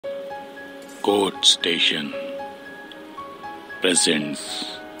Quotestation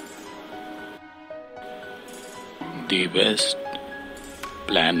presents the best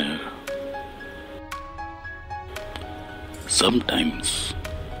planner. Sometimes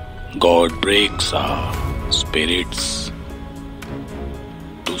God breaks our spirits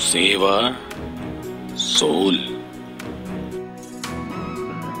to save our soul.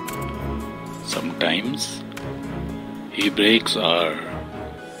 Sometimes He breaks our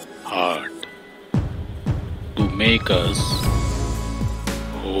heart to make us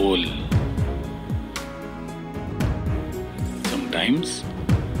whole. Sometimes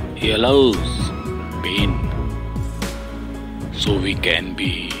He allows pain so we can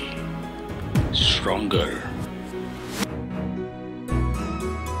be stronger.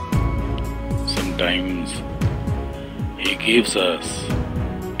 Sometimes He gives us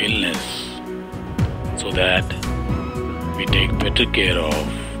illness so that we take better care of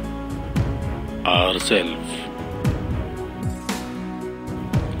ourselves.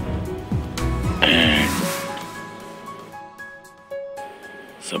 And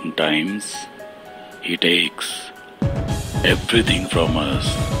sometimes He takes everything from us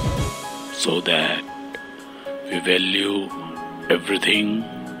so that we value everything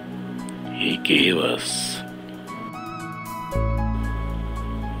He gave us.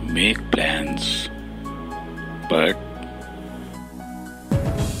 Make plans, but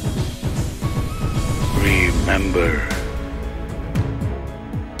remember,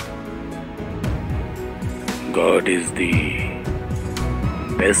 God is the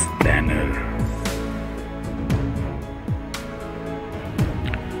best planner.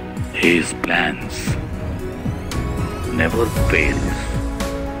 His plans never fails.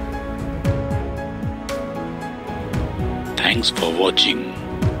 Thanks for watching.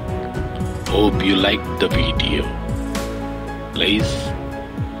 Hope you liked the video. Please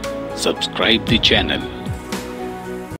subscribe the channel.